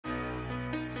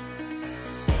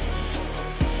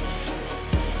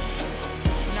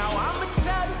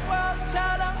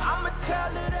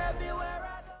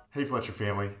Hey Fletcher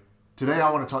family. Today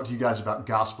I want to talk to you guys about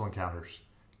gospel encounters.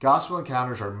 Gospel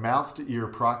encounters are mouth-to-ear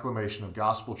proclamation of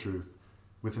gospel truth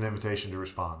with an invitation to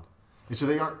respond. And so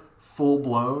they aren't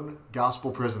full-blown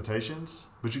gospel presentations,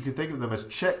 but you can think of them as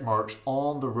check marks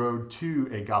on the road to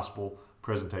a gospel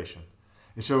presentation.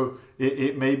 And so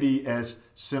it may be as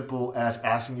simple as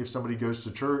asking if somebody goes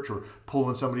to church, or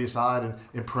pulling somebody aside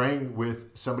and praying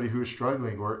with somebody who is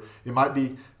struggling, or it might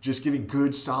be just giving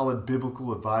good, solid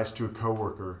biblical advice to a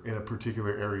coworker in a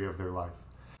particular area of their life.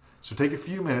 So take a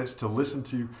few minutes to listen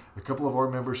to a couple of our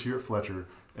members here at Fletcher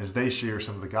as they share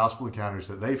some of the gospel encounters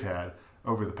that they've had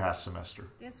over the past semester.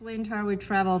 This winter, we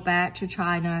traveled back to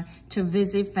China to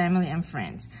visit family and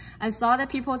friends. I saw that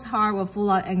people's hearts were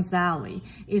full of anxiety,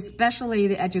 especially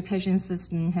the education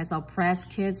system has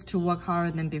oppressed kids to work harder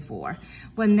than before.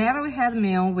 Whenever we had a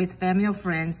meal with family or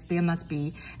friends, there must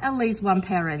be at least one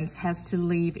parent has to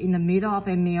leave in the middle of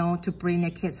a meal to bring their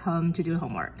kids home to do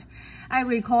homework. I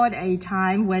recalled a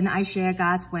time when I shared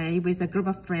God's way with a group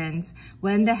of friends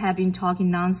when they had been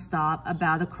talking nonstop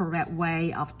about the correct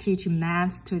way of teaching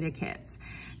math to their kids.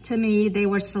 To me, they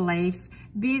were slaves,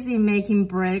 busy making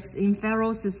bricks in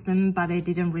Pharaoh's system, but they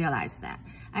didn't realize that.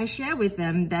 I shared with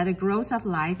them that the growth of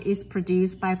life is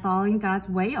produced by following God's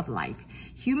way of life.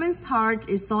 Human's heart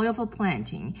is soil for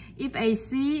planting. If a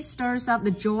seed stirs up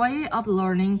the joy of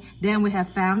learning, then we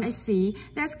have found a seed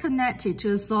that's connected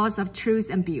to a source of truth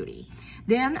and beauty.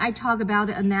 Then I talk about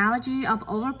the analogy of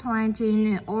overplanting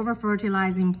and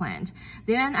over-fertilizing plant.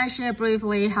 Then I share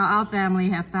briefly how our family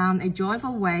have found a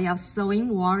joyful way of sowing,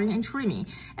 watering, and trimming.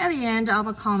 At the end of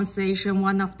a conversation,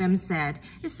 one of them said,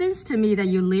 "It seems to me that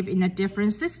you live in a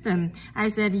different system." I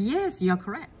said, "Yes, you're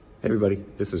correct." Hey everybody,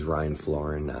 this is Ryan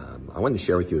Florin. I wanted to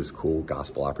share with you this cool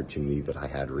gospel opportunity that I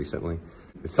had recently.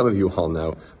 As some of you all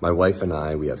know, my wife and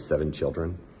I, we have 7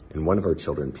 children, and one of our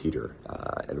children, Peter,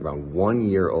 at around 1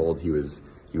 year old, he was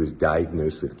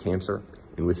diagnosed with cancer,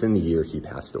 and within the year he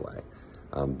passed away.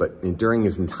 But during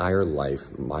his entire life,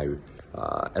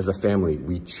 as a family,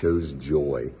 we chose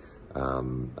joy.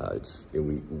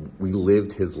 We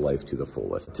lived his life to the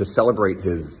fullest. To celebrate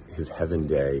his Heaven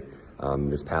Day,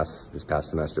 this past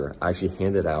semester, I actually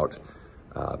handed out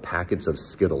packets of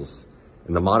Skittles,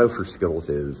 and the motto for Skittles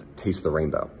is "Taste the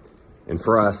Rainbow." And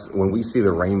for us, when we see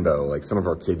the rainbow, like some of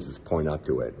our kids just point up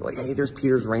to it, like, "Hey, there's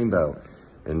Peter's rainbow,"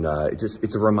 and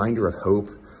it's a reminder of hope,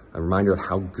 a reminder of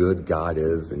how good God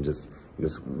is, and just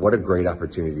what a great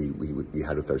opportunity we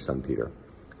had with our son Peter.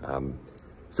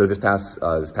 So this past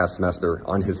semester,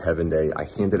 on his Heaven Day, I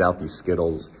handed out these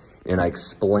Skittles, and I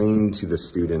explained to the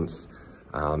students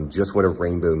just what a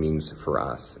rainbow means for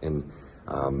us, and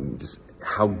just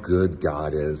how good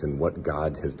God is and what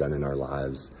God has done in our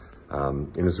lives.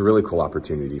 And it was a really cool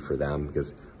opportunity for them,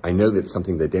 because I know that's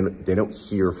something that they don't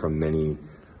hear from many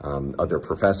other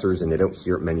professors, and they don't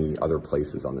hear at many other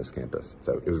places on this campus.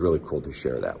 So it was really cool to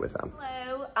share that with them.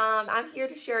 Hello, I'm here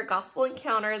to share a gospel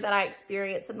encounter that I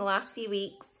experienced in the last few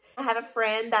weeks. I have a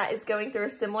friend that is going through a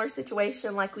similar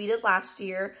situation like we did last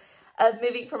year, of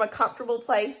moving from a comfortable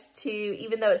place to,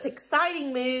 even though it's an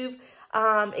exciting move,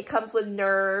 it comes with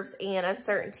nerves and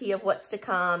uncertainty of what's to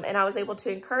come. And I was able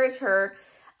to encourage her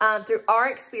through our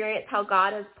experience, how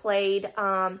God has played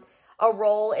a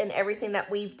role in everything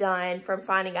that we've done, from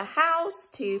finding a house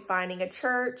to finding a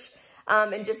church,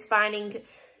 and just finding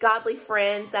godly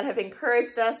friends that have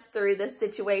encouraged us through this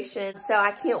situation. So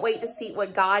I can't wait to see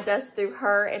what God does through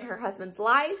her and her husband's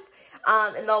life,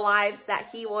 and the lives that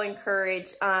he will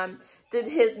encourage through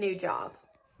his new job.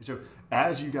 So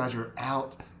as you guys are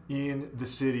out in the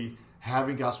city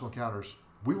having gospel encounters,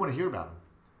 we want to hear about them.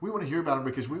 We want to hear about them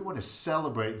because we want to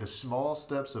celebrate the small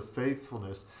steps of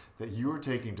faithfulness that you are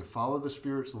taking to follow the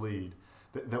Spirit's lead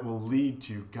that will lead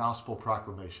to gospel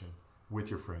proclamation with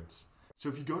your friends. So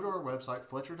if you go to our website,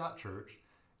 fletcher.church,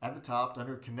 at the top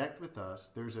under Connect with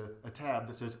Us, there's a tab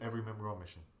that says Every Member on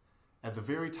Mission. At the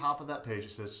very top of that page,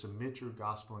 it says Submit Your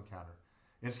Gospel Encounter.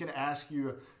 And it's going to ask you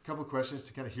a couple of questions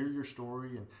to kind of hear your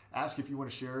story and ask if you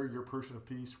want to share your person of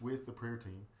peace with the prayer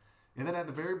team. And then at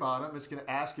the very bottom, it's going to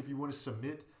ask if you want to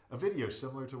submit a video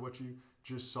similar to what you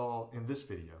just saw in this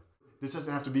video. This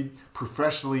doesn't have to be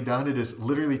professionally done. It is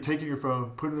literally taking your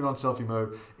phone, putting it on selfie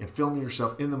mode, and filming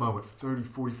yourself in the moment for 30,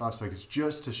 45 seconds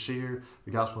just to share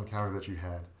the gospel encounter that you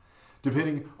had.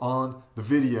 Depending on the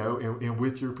video and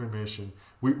with your permission,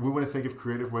 we want to think of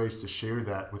creative ways to share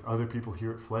that with other people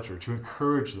here at Fletcher, to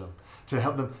encourage them, to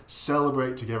help them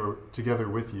celebrate together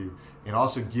with you, and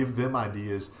also give them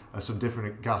ideas of some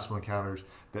different gospel encounters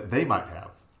that they might have.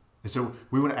 And so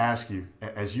we want to ask you,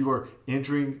 as you are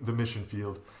entering the mission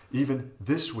field, even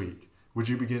this week, would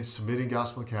you begin submitting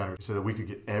gospel encounters so that we could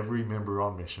get every member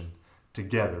on mission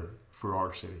together for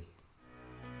our city.